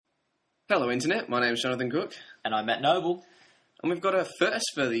Hello, Internet. My name's Jonathan Cook. And I'm Matt Noble. And we've got a first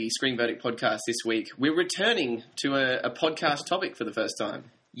for the Screen Verdict podcast this week. We're returning to a podcast topic for the first time.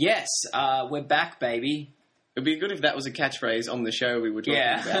 Yes, we're back, baby. It'd be good if that was a catchphrase on the show we were talking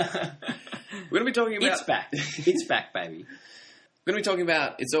about. We're going to be talking about... It's back. It's back, baby. We're going to be talking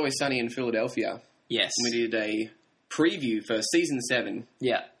about It's Always Sunny in Philadelphia. Yes. And we did a preview for Season 7.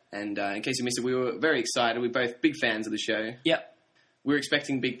 Yeah. And in case you missed it, we were very excited. We're both big fans of the show. Yep. We were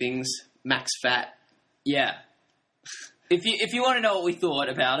expecting big things. Max Fat. Yeah. If you want to know what we thought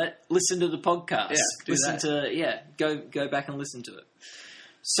about it, listen to the podcast. Yeah, go back and listen to it.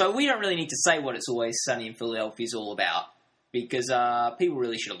 So we don't really need to say what It's Always Sunny in Philadelphia is all about, because people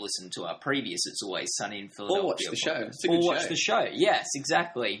really should have listened to our previous It's Always Sunny in Philadelphia. Or watch the show. It's a good or show. watch the show. Yes,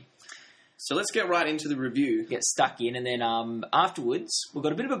 exactly. So let's get right into the review. Get stuck in, and then afterwards, we've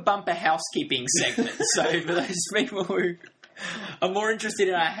got a bit of a bumper housekeeping segment. So for those people who are more interested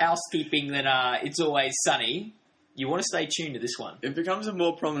in our housekeeping than It's Always Sunny, you want to stay tuned to this one. It becomes a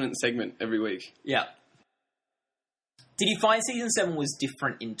more prominent segment every week. Yeah. Did you find Season 7 was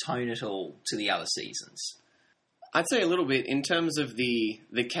different in tone at all to the other seasons? I'd say a little bit. In terms of the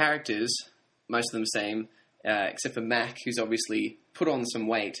characters, most of them same, except for Mac, who's obviously put on some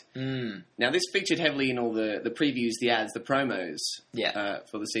weight. Mm. Now, this featured heavily in all the previews, the ads, the promos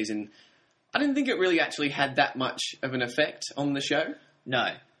for the season. I didn't think it really actually had that much of an effect on the show.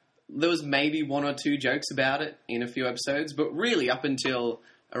 No. There was maybe one or two jokes about it in a few episodes, but really up until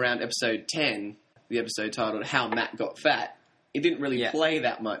around episode 10, the episode titled How Matt Got Fat, it didn't really play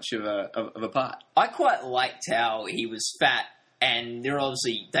that much of a part. I quite liked how he was fat, and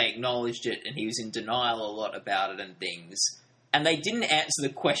they acknowledged it, and he was in denial a lot about it and things. And they didn't answer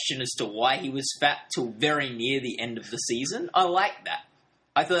the question as to why he was fat till very near the end of the season. I liked that.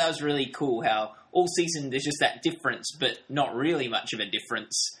 I thought that was really cool how all season there's just that difference, but not really much of a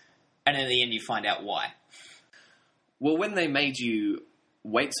difference. And in the end, you find out why. Well, when they made you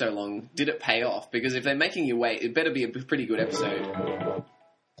wait so long, did it pay off? Because if they're making you wait, it better be a pretty good episode.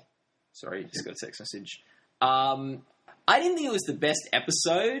 Sorry, just got a text message. I didn't think it was the best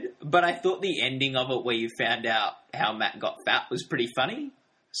episode, but I thought the ending of it where you found out how Matt got fat was pretty funny.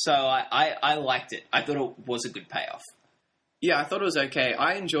 So I liked it. I thought it was a good payoff. Yeah, I thought it was okay.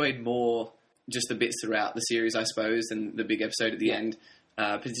 I enjoyed more just the bits throughout the series, I suppose, than the big episode at the end.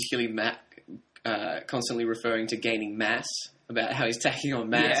 Particularly Matt constantly referring to gaining mass, about how he's taking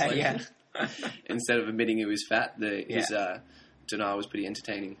on mass. Instead of admitting he was fat, his denial was pretty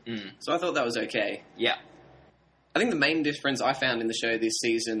entertaining. Mm. So I thought that was okay. Yeah. I think the main difference I found in the show this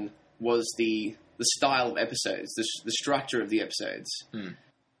season was the style of episodes, the structure of the episodes. Mm.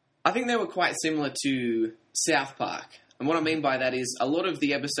 I think they were quite similar to South Park. And what I mean by that is a lot of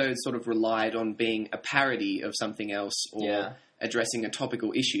the episodes sort of relied on being a parody of something else or addressing a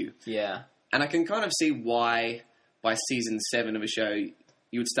topical issue. Yeah. And I can kind of see why by season 7 of a show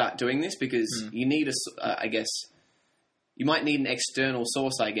you would start doing this, because you need you might need an external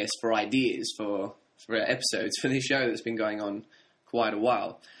source, I guess, for ideas for episodes for this show that's been going on quite a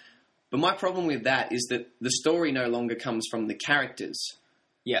while. But my problem with that is that the story no longer comes from the characters.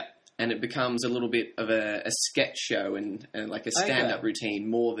 Yeah. And it becomes a little bit of a sketch show and like a stand-up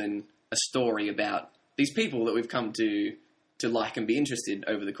routine more than a story about these people that we've come to like and be interested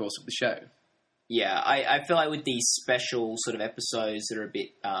over the course of the show. Yeah, I feel like with these special sort of episodes that are a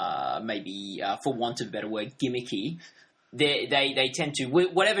bit, maybe, for want of a better word, gimmicky, they tend to,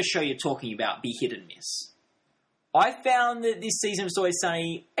 whatever show you're talking about, be hit and miss. I found that this season of It's Always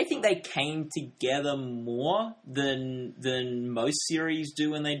Sunny, I think they came together more than most series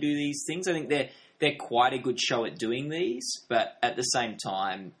do when they do these things. I think they're quite a good show at doing these, but at the same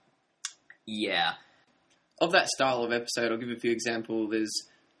time, yeah. Of that style of episode, I'll give a few examples. There's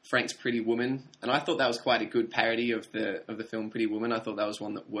Frank's Pretty Woman, and I thought that was quite a good parody of the film Pretty Woman. I thought that was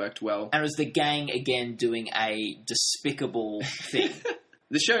one that worked well. And it was the gang again doing a despicable thing.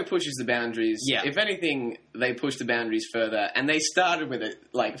 The show pushes the boundaries. Yeah. If anything, they push the boundaries further, and they started with it,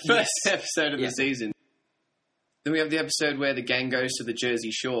 like, first episode of the season. Then we have the episode where the gang goes to the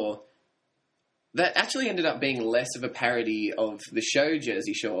Jersey Shore. That actually ended up being less of a parody of the show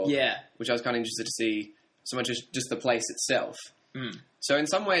Jersey Shore. Yeah. Which I was kind of interested to see, so much as just the place itself. Mm. So in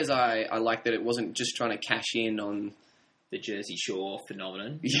some ways, I like that it wasn't just trying to cash in on the Jersey Shore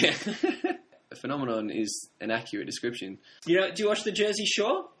phenomenon. Yeah. A phenomenon is an accurate description. Do you watch the Jersey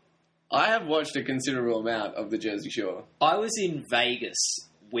Shore? I have watched a considerable amount of the Jersey Shore. I was in Vegas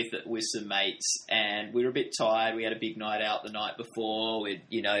with some mates, and we were a bit tired. We had a big night out the night before. We'd,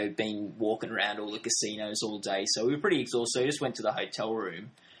 been walking around all the casinos all day, so we were pretty exhausted. So we just went to the hotel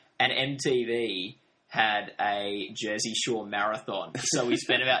room, and MTV had a Jersey Shore marathon. So we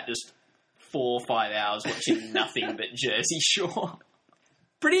spent about just 4 or 5 hours watching nothing but Jersey Shore.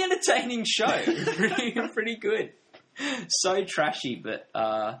 Pretty entertaining show. pretty good. So trashy, but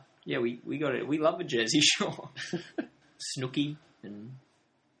yeah, we got it. We love a Jersey Shore. Snooki and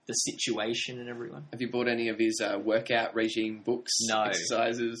The Situation and everyone. Have you bought any of his workout regime books? No.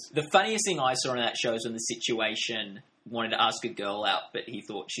 Exercises? The funniest thing I saw in that show was when The Situation wanted to ask a girl out, but he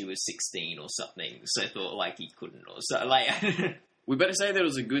thought she was 16 or something, so thought like he couldn't or so. Like, we better say that it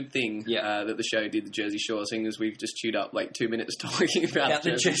was a good thing Yeah. that the show did the Jersey Shore, seeing as we've just chewed up like 2 minutes talking about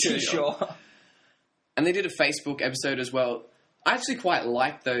the Jersey Shore. And they did a Facebook episode as well. I actually quite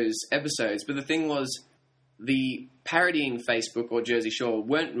liked those episodes, but the thing was, the parodying Facebook or Jersey Shore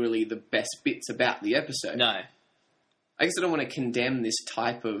weren't really the best bits about the episode. No. I guess I don't want to condemn this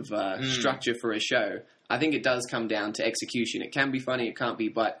type of structure for a show. I think it does come down to execution. It can be funny, it can't be,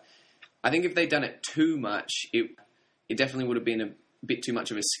 but I think if they'd done it too much, it definitely would have been a bit too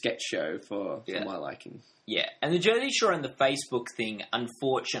much of a sketch show for my liking. Yeah, and the Jersey Shore and the Facebook thing,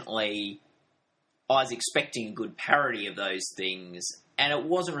 unfortunately, I was expecting a good parody of those things, and it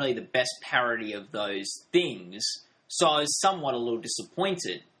wasn't really the best parody of those things, so I was somewhat a little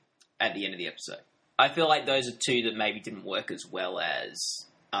disappointed at the end of the episode. I feel like those are two that maybe didn't work as well as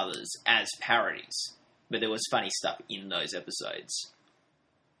others as parodies, but there was funny stuff in those episodes.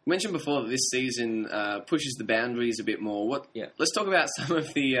 You mentioned before that this season pushes the boundaries a bit more. Let's talk about some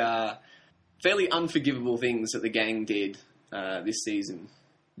of the fairly unforgivable things that the gang did this season.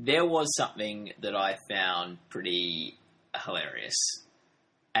 There was something that I found pretty hilarious,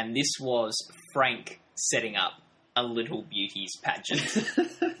 and this was Frank setting up a Little Beauties pageant.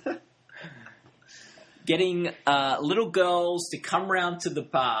 Getting little girls to come round to the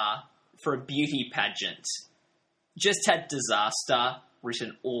bar for a beauty pageant. Just had disaster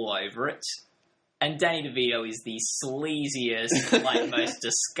written all over it. And Danny DeVito is the sleaziest, like, most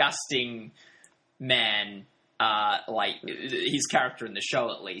disgusting man, like, his character in the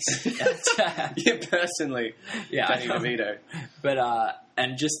show, at least. Yeah, personally, Danny DeVito. But,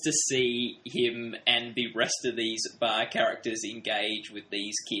 and just to see him and the rest of these bar characters engage with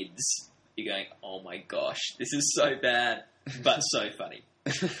these kids, you're going, oh my gosh, this is so bad, but so funny.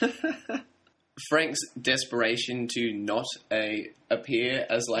 Frank's desperation to not appear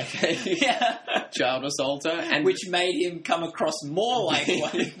as like a child assaulter, and which made him come across more like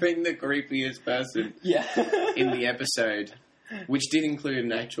one. Being the creepiest person in the episode, which did include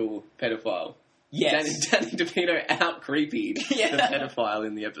an actual pedophile. Yes. Danny DeVito out-creepied the pedophile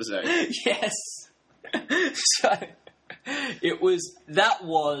in the episode. Yes. So, that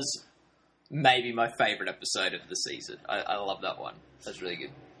was maybe my favourite episode of the season. I love that one. That's really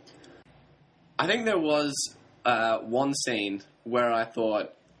good. I think there was one scene where I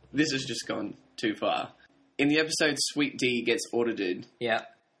thought, this has just gone too far. In the episode Sweet D Gets Audited,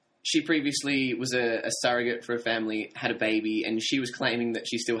 she previously was a surrogate for a family, had a baby, and she was claiming that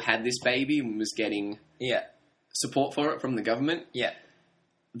she still had this baby and was getting support for it from the government. Yeah.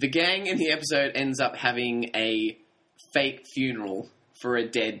 The gang in the episode ends up having a fake funeral for a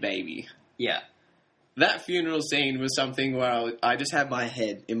dead baby. Yeah. That funeral scene was something where I just had my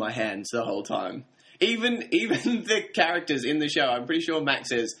head in my hands the whole time. Even the characters in the show, I'm pretty sure Max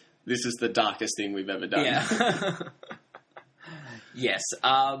says, this is the darkest thing we've ever done. Yeah. Yes.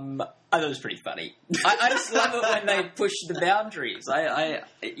 I thought it was pretty funny. I just love it when they push the boundaries.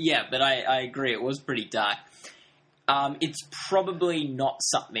 But I agree. It was pretty dark. It's probably not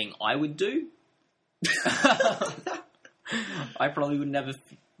something I would do. I probably wouldn't have a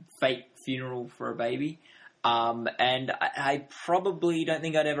fake funeral for a baby. And I probably don't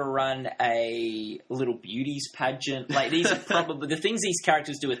think I'd ever run a Little Beauties pageant. Like, these are probably... the things these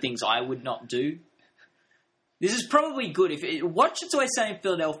characters do are things I would not do. This is probably good. Watch It's Always Sunny in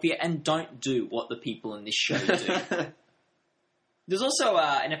Philadelphia and don't do what the people in this show do. There's also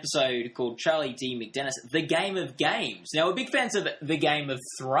an episode called Charlie D. McDennis, The Game of Games. Now, we're big fans of The Game of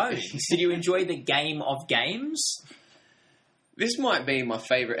Thrones. Did you enjoy The Game of Games? This might be my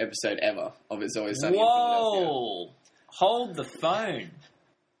favourite episode ever of It's Always Sunny in Philadelphia. Whoa! Hold the phone.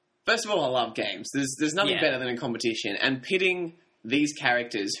 First of all, I love games. There's nothing better than a competition. And pitting these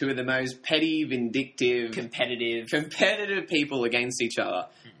characters, who are the most petty, vindictive... competitive people against each other,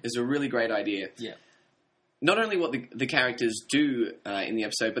 is a really great idea. Yeah. Not only what the characters do in the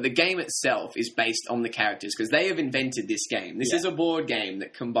episode, but the game itself is based on the characters, because they have invented this game. This is a board game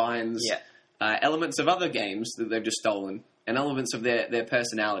that combines elements of other games that they've just stolen and elements of their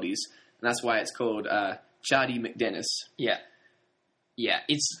personalities. And that's why it's called Charlie McDennis. Yeah. Yeah,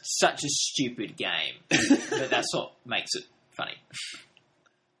 it's such a stupid game, but that's what makes it funny.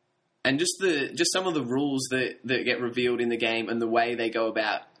 And just some of the rules that get revealed in the game and the way they go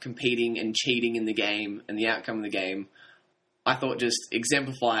about competing and cheating in the game and the outcome of the game, I thought just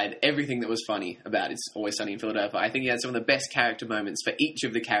exemplified everything that was funny about It's Always Sunny in Philadelphia. I think he had some of the best character moments for each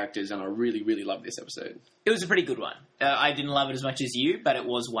of the characters, and I really, really loved this episode. It was a pretty good one. I didn't love it as much as you, but it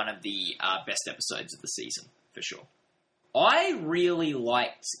was one of the best episodes of the season, for sure. I really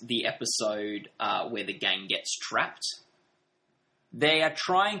liked the episode where the gang gets trapped. They are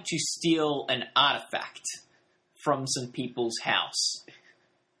trying to steal an artifact from some people's house.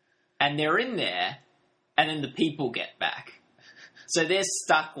 And they're in there, and then the people get back. So they're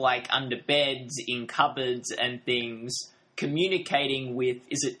stuck, like, under beds, in cupboards and things, communicating with...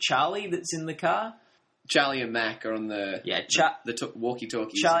 Is it Charlie that's in the car? Charlie and Mac are on the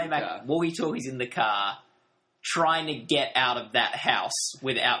walkie-talkies. Charlie and Mac, walkie-talkies in the car, trying to get out of that house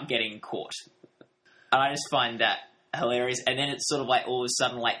without getting caught. And I just find that hilarious. And then it's sort of like all of a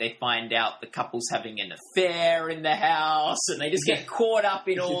sudden, like, they find out the couple's having an affair in the house, and they just get caught up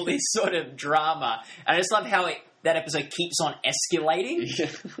in all this sort of drama. And I just love how that episode keeps on escalating. Yeah.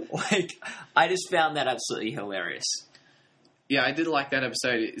 Like, I just found that absolutely hilarious. Yeah, I did like that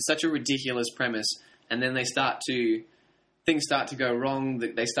episode. It's such a ridiculous premise, and then things start to go wrong.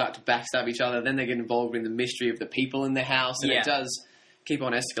 They start to backstab each other. Then they get involved in the mystery of the people in the house, and it does keep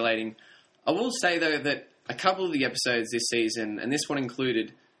on escalating. I will say, though, that a couple of the episodes this season, and this one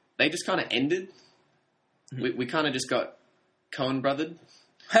included, they just kind of ended. Mm-hmm. We kind of just got Coen-brothered.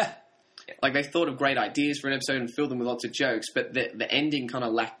 Like, they thought of great ideas for an episode and filled them with lots of jokes, but the ending kind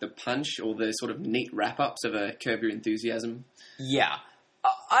of lacked the punch or the sort of neat wrap-ups of a Curb Your Enthusiasm. Yeah.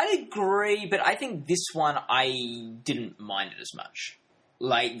 I agree, but I think this one, I didn't mind it as much.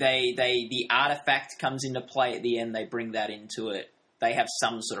 Like, the artifact comes into play at the end, they bring that into it. They have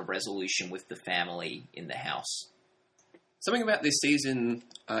some sort of resolution with the family in the house. Something about this season,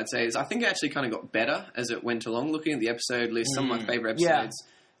 I'd say, is I think it actually kind of got better as it went along. Looking at the episode list, some of my favourite episodes,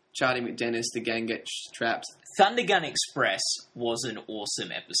 Charlie McDennis, the gang gets trapped. Thundergun Express was an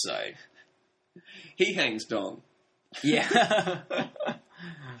awesome episode. He hangs Dom. Yeah.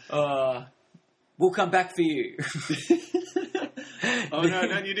 We'll come back for you. Oh no,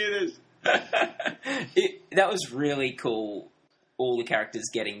 don't you do this. That was really cool. All the characters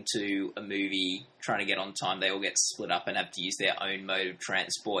getting to a movie, trying to get on time, they all get split up and have to use their own mode of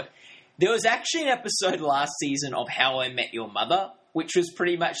transport. There was actually an episode last season of How I Met Your Mother, which was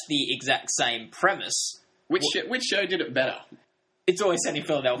pretty much the exact same premise. Which show did it better? It's Always Sunny in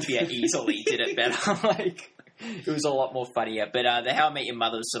Philadelphia easily did it better. Like, it was a lot more funnier. But the How I Met Your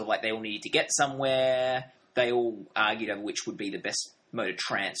Mother was sort of like they all needed to get somewhere. They all argued over which would be the best mode of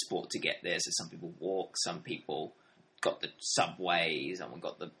transport to get there. So some people walk, some people got the subway, someone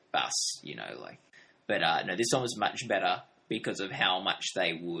got the bus, you know, like. But no, this one was much better because of how much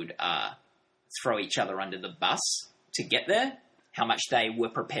they would throw each other under the bus to get there, how much they were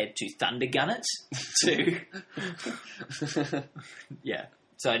prepared to thundergun it to. Yeah.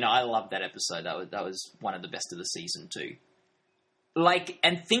 So no, I loved that episode. That was one of the best of the season too. Like,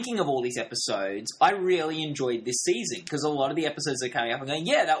 and thinking of all these episodes, I really enjoyed this season because a lot of the episodes are coming up and going,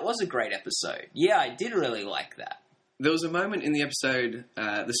 yeah, that was a great episode. Yeah, I did really like that. There was a moment in the episode,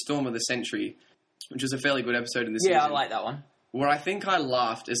 The Storm of the Century, which was a fairly good episode in the season. Yeah, I like that one. Where I think I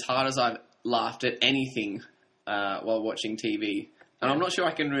laughed as hard as I've laughed at anything while watching TV. And I'm not sure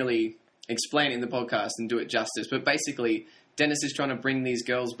I can really explain it in the podcast and do it justice, but basically, Dennis is trying to bring these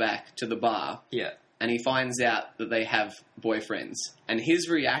girls back to the bar. Yeah. And he finds out that they have boyfriends. And his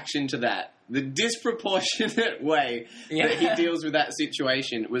reaction to that, the disproportionate way that he deals with that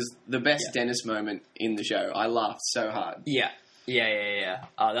situation, was the best Dennis moment in the show. I laughed so hard. Yeah.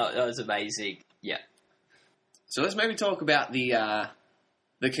 Oh, that was amazing. Yeah. So let's maybe talk about the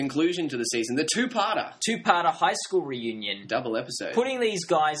conclusion to the season, the two-parter. Two-parter high school reunion. Double episode. Putting these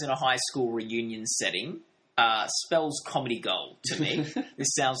guys in a high school reunion setting spells comedy gold to me.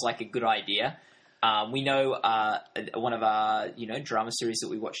 This sounds like a good idea. We know one of our, drama series that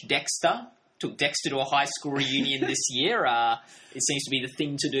we watched, Dexter, took Dexter to a high school reunion this year. It seems to be the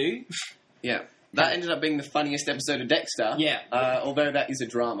thing to do. Yeah. That ended up being the funniest episode of Dexter. Yeah. Although that is a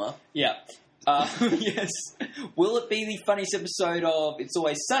drama. Yeah. Yes. Will it be the funniest episode of It's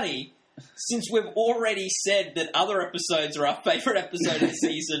Always Sunny? Since we've already said that other episodes are our favourite episode of the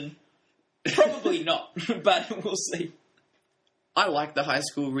season, probably not, but we'll see. I like the high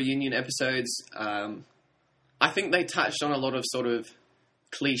school reunion episodes. I think they touched on a lot of sort of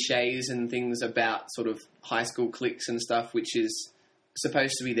cliches and things about sort of high school cliques and stuff, which is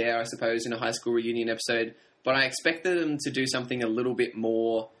supposed to be there, I suppose, in a high school reunion episode. But I expected them to do something a little bit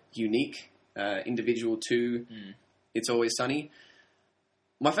more unique, individual to It's Always Sunny.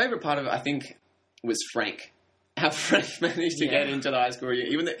 My favourite part of it, I think, was Frank. How Frank managed to get into the high school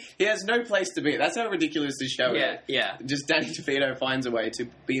reunion. Even though he has no place to be. That's how ridiculous this show is. Yeah. Just Danny DeVito finds a way to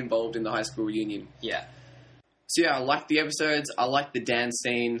be involved in the high school reunion. Yeah. So yeah, I like the episodes. I like the dance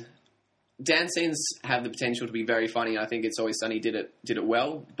scene. Dance scenes have the potential to be very funny. I think It's Always Sunny did it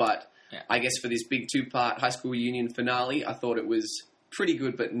well. But I guess for this big 2-part high school reunion finale, I thought it was pretty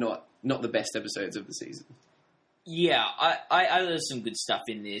good, but not the best episodes of the season. Yeah, I there's some good stuff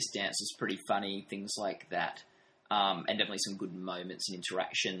in this. Dance was pretty funny, things like that. And definitely some good moments and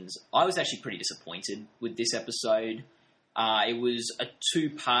interactions. I was actually pretty disappointed with this episode. It was a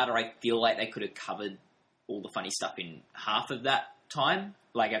 2-parter. I feel like they could have covered all the funny stuff in half of that time.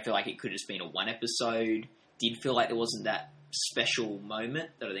 Like, I feel like it could have just been a 1 episode. Did feel like there wasn't that special moment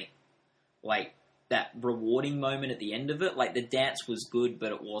that I think, like, that rewarding moment at the end of it. Like, the dance was good,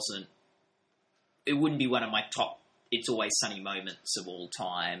 but it wouldn't be one of my top It's Always Sunny moments of all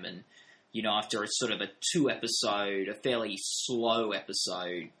time. And, you know, after a sort of a 2-episode, a fairly slow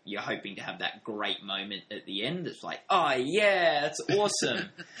episode, you're hoping to have that great moment at the end. It's like, oh, yeah, that's awesome.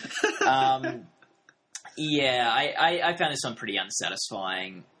 I found this one pretty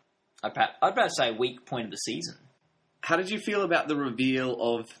unsatisfying. I'd perhaps say a weak point of the season. How did you feel about the reveal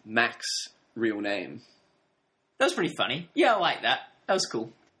of Mac's real name? That was pretty funny. Yeah, I like that. That was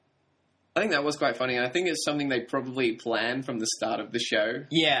cool. I think that was quite funny, and I think it's something they probably planned from the start of the show.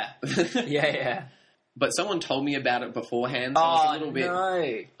 Yeah. Yeah. But someone told me about it beforehand, so I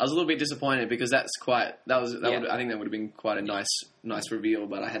was a little bit disappointed because I think that would have been quite a nice reveal,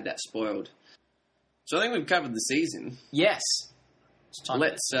 but I had that spoiled. So I think we've covered the season. Yes.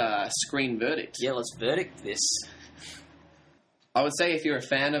 Let's screen verdict. Yeah, let's verdict this. I would say if you're a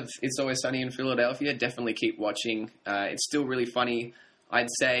fan of It's Always Sunny in Philadelphia, definitely keep watching. It's still really funny. I'd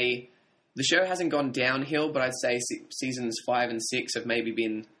say the show hasn't gone downhill, but I'd say seasons 5 and 6 have maybe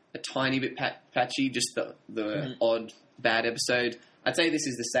been a tiny bit patchy, just the odd bad episode. I'd say this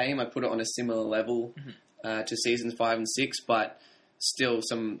is the same. I put it on a similar level to seasons 5 and 6, but still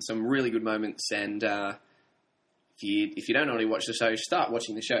some really good moments. And if you don't already watch the show, start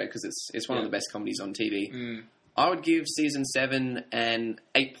watching the show because it's one of the best comedies on TV. I would give season 7 an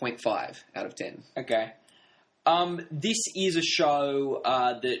 8.5 out of 10. Okay. This is a show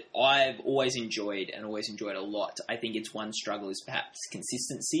that I've always enjoyed and always enjoyed a lot. I think its one struggle is perhaps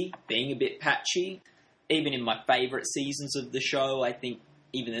consistency, being a bit patchy. Even in my favourite seasons of the show, I think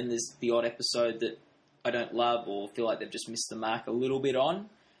even then there's the odd episode that I don't love or feel like they've just missed the mark a little bit on.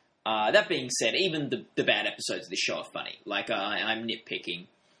 That being said, even the bad episodes of this show are funny. Like, I'm nitpicking.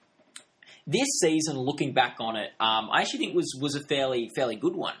 This season, looking back on it, I actually think was a fairly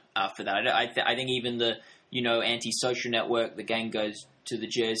good one for that. I think even the Anti-Social Network, The Gang Goes to the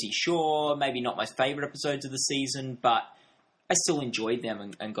Jersey Shore, maybe not my favourite episodes of the season, but I still enjoyed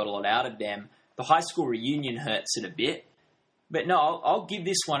them and got a lot out of them. The high school reunion hurts it a bit. But no, I'll give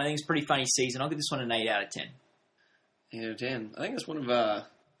this one, I think it's a pretty funny season, I'll give this one an 8 out of 10. 8 out of 10. I think it's one of our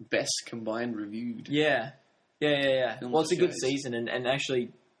best combined reviewed. Yeah. Well, it's a good season, and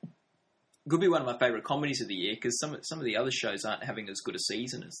actually could be one of my favourite comedies of the year, because some of the other shows aren't having as good a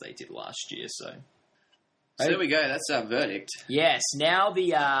season as they did last year, so there we go, that's our verdict. Yes, now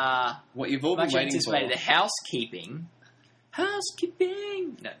the what you've all been waiting for. The housekeeping.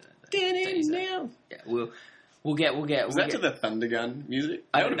 No. Now. Yeah, we'll get. Was that to the Thundergun music?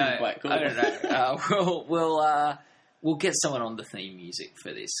 I don't know. Been quite cool. I don't know. We'll get someone on the theme music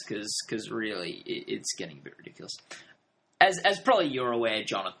for this because really it's getting a bit ridiculous. As probably you're aware,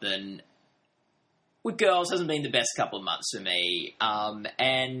 Jonathan, with girls hasn't been the best couple of months for me.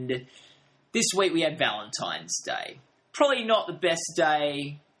 And this week we had Valentine's Day. Probably not the best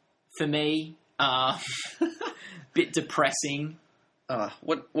day for me. Bit depressing.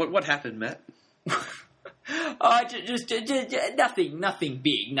 What happened, Matt? Just nothing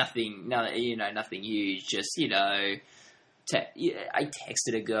big, nothing huge. Just I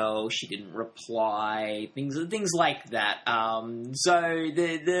texted a girl, she didn't reply, things like that. So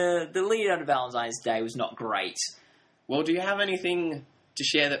the lead out of Valentine's Day was not great. Well, do you have anything to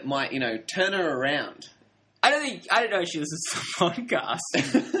share that might turn her around? I don't know if she listens to the podcast.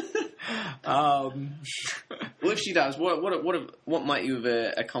 Well, if she does, what might you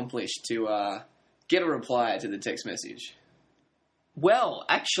have accomplished to get a reply to the text message? Well,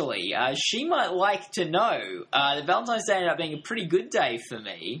 actually, she might like to know that Valentine's Day ended up being a pretty good day for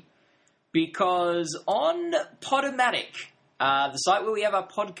me because on Podomatic, the site where we have our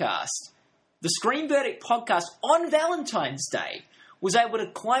podcast, the Screen Verdict podcast on Valentine's Day was able to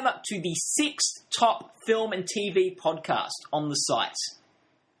climb up to the 6th top film and TV podcast on the site.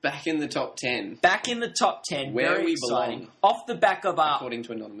 Back in the top 10. Back in the top 10. Where very we exciting. belong. Off the back of our... According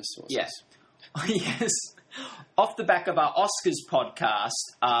to anonymous sources. Yes. Yes. Off the back of our Oscars podcast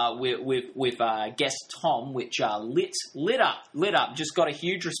with guest Tom, which lit up. Just got a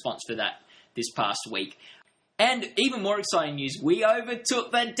huge response for that this past week. And even more exciting news, we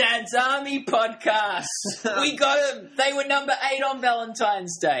overtook the Dad's Army podcast. We got them. They were number 8 on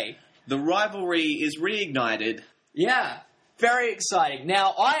Valentine's Day. The rivalry is reignited. Yeah. Very exciting.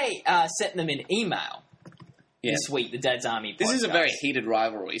 Now, I sent them an email this week, the Dad's Army podcast. This is a very heated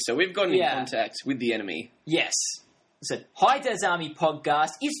rivalry, so we've gotten in contact with the enemy. Yes. So, hi, Dad's Army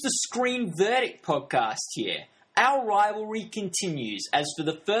podcast. It's the Screen Verdict podcast here. Our rivalry continues, as for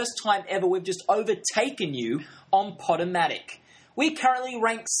the first time ever, we've just overtaken you on Podomatic. We currently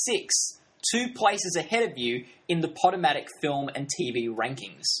rank 6, 2 places ahead of you in the Podomatic film and TV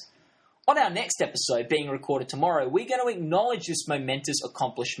rankings. On our next episode, being recorded tomorrow, we're going to acknowledge this momentous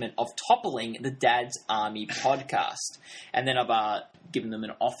accomplishment of toppling the Dad's Army podcast. And then I've given them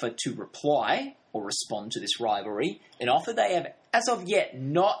an offer to reply or respond to this rivalry, an offer they have, as of yet,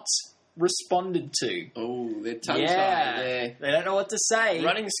 not responded to. Oh, they're tongue-tied there. They don't know what to say.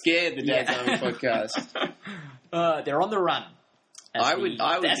 Running scared, the Dad's Army podcast. They're on the run.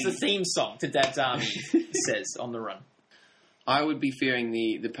 That's the theme song to Dad's Army, says, on the run. I would be fearing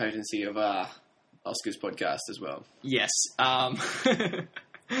the potency of our Oscars podcast as well. Yes.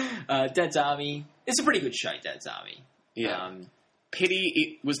 Dad's Army. It's a pretty good show, Dad's Army. Yeah. Pity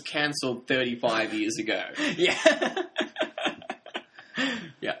it was cancelled 35 years ago. Yeah.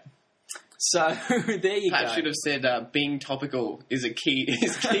 Yeah. So, there you Perhaps go. should have said being topical is key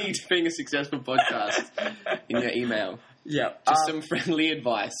to being a successful podcast in your email. Yeah. Just some friendly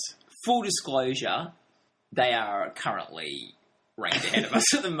advice. Full disclosure, they are currently ranked ahead of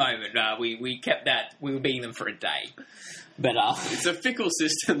us at the moment. We kept that. We were beating them for a day. But it's a fickle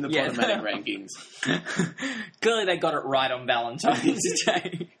system, the Podomatic rankings. Clearly they got it right on Valentine's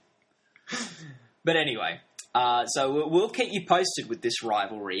Day. But anyway, so we'll keep you posted with this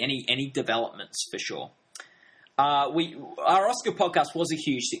rivalry. Any developments for sure. Our Oscar podcast was a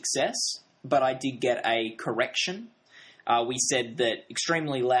huge success, but I did get a correction. We said that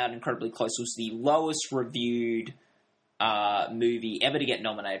Extremely Loud, Incredibly Close was the lowest reviewed movie ever to get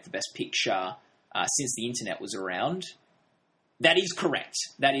nominated for Best Picture since the internet was around. That is correct.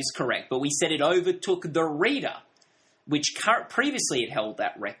 But we said it overtook The Reader, which previously had held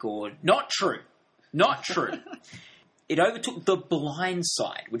that record. Not true. It overtook The Blind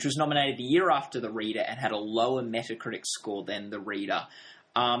Side, which was nominated the year after The Reader and had a lower Metacritic score than The Reader.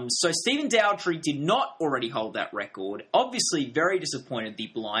 So Stephen Dowdry did not already hold that record. Obviously, very disappointed The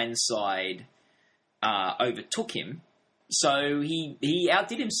Blind Side overtook him. So he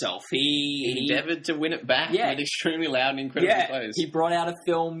outdid himself. He endeavoured to win it back with Extremely Loud and Incredibly Close. He brought out a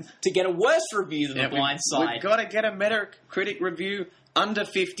film to get a worse review than The Blind Side. We've got to get a Metacritic review under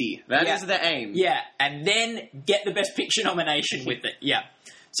 50. That is the aim. Yeah, and then get the Best Picture nomination with it. Yeah.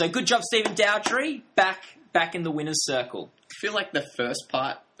 So good job, Stephen Dowdry. Back in the winner's circle. I feel like the first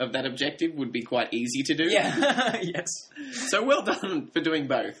part of that objective would be quite easy to do. Yeah. Yes. So well done for doing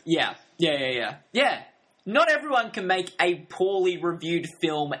both. Yeah. Not everyone can make a poorly reviewed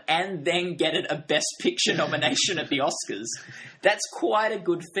film and then get it a Best Picture nomination at the Oscars. That's quite a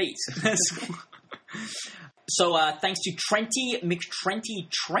good feat. So thanks to Trenty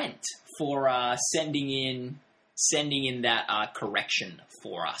Trent for sending in that correction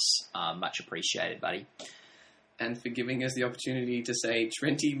for us. Much appreciated, buddy. And for giving us the opportunity to say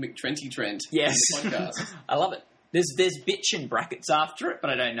Trenty Trent. Yes. In the podcast. I love it. There's bitch in brackets after it, but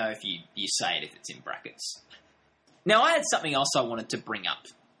I don't know if you say it if it's in brackets. Now, I had something else I wanted to bring up,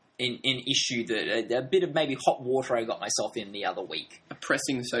 an issue that a bit of maybe hot water I got myself in the other week. A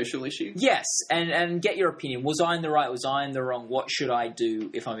pressing social issue? Yes, and get your opinion. Was I in the right? Was I in the wrong? What should I do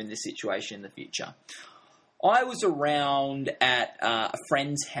if I'm in this situation in the future? I was around at a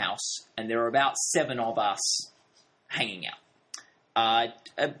friend's house, and there were about 7 of us hanging out.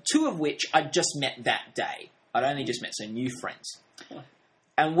 2 of which I'd just met that day. I'd only just met, so new friends.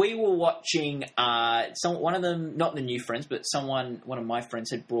 And we were watching, one of them, not the new friends, but one of my friends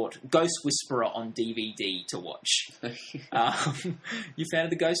had brought Ghost Whisperer on DVD to watch. You fan of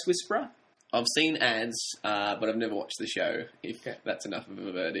the Ghost Whisperer? I've seen ads, but I've never watched the show, if that's enough of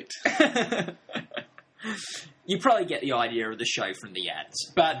a verdict. You probably get the idea of the show from the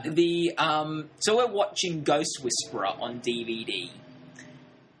ads. But so we're watching Ghost Whisperer on DVD.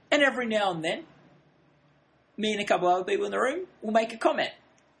 And every now and then, me and a couple other people in the room will make a comment.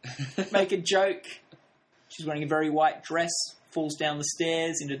 Make a joke. She's wearing a very white dress, falls down the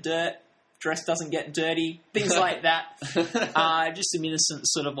stairs into dirt. dress doesn't get dirty, things like that. Just some innocent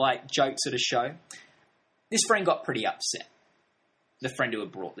sort of like jokes at a show. This friend got pretty upset. The friend who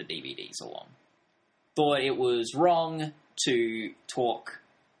had brought the DVDs along. Thought it was wrong to talk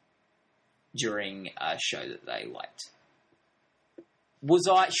during a show that they liked.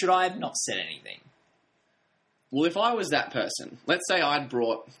 Should I have not said anything? Well, if I was that person, let's say I'd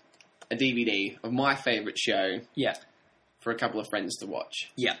brought a DVD of my favourite show Yeah. for a couple of friends to watch.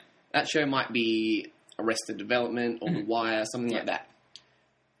 Yeah. That show might be Arrested Development or The Wire, something like that.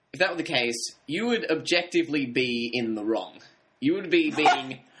 If that were the case, you would objectively be in the wrong. You would be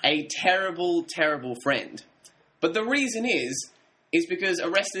being a terrible, terrible friend. But the reason is because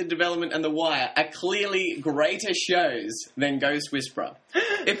Arrested Development and The Wire are clearly greater shows than Ghost Whisperer.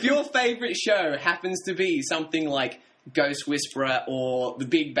 If your favourite show happens to be something like Ghost Whisperer or The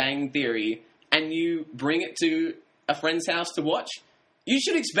Big Bang Theory, and you bring it to a friend's house to watch, you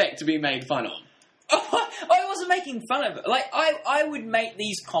should expect to be made fun of. I wasn't making fun of it. Like, I would make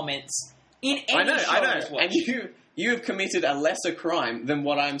these comments in any show I know. I was watching. And you have committed a lesser crime than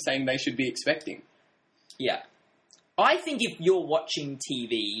what I'm saying they should be expecting. Yeah. I think if you're watching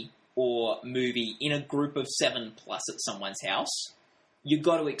TV or movie in a group of 7+ at someone's house, you've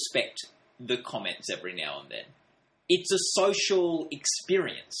got to expect the comments every now and then. It's a social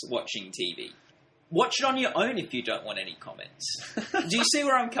experience watching TV. Watch it on your own if you don't want any comments. Do you see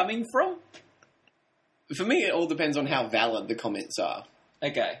where I'm coming from? For me, it all depends on how valid the comments are.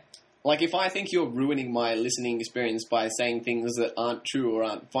 Okay. Like, if I think you're ruining my listening experience by saying things that aren't true or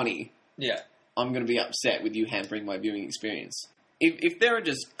aren't funny, Yeah. I'm going to be upset with you hampering my viewing experience. If there are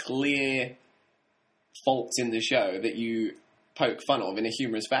just clear faults in the show that you poke fun of in a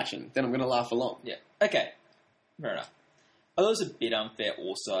humorous fashion, then I'm going to laugh along. Yeah. Okay. Fair enough. I thought it was a bit unfair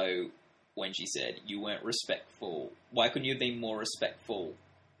also when she said you weren't respectful. Why couldn't you have been more respectful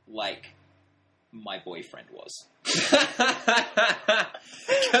like my boyfriend was?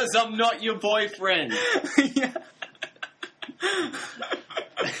 Because I'm not your boyfriend. Yeah.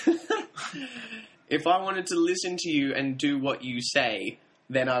 If I wanted to listen to you and do what you say,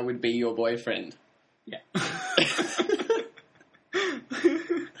 then I would be your boyfriend. Yeah.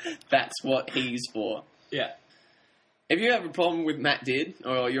 That's what he's for. Yeah. If you have a problem with Matt Did,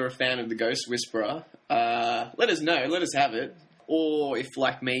 or you're a fan of the Ghost Whisperer, let us know. Let us have it. Or if,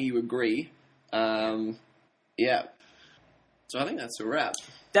 like me, you agree. Yeah. So I think that's a wrap.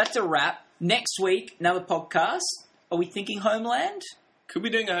 That's a wrap. Next week, another podcast. Are we thinking Homeland? Could be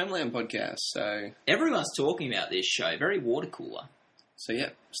doing a Homeland podcast, so... Everyone's talking about this show. Very water cooler. So, yeah,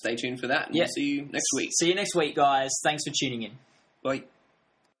 stay tuned for that, and we'll see you next week. See you next week, guys. Thanks for tuning in. Bye.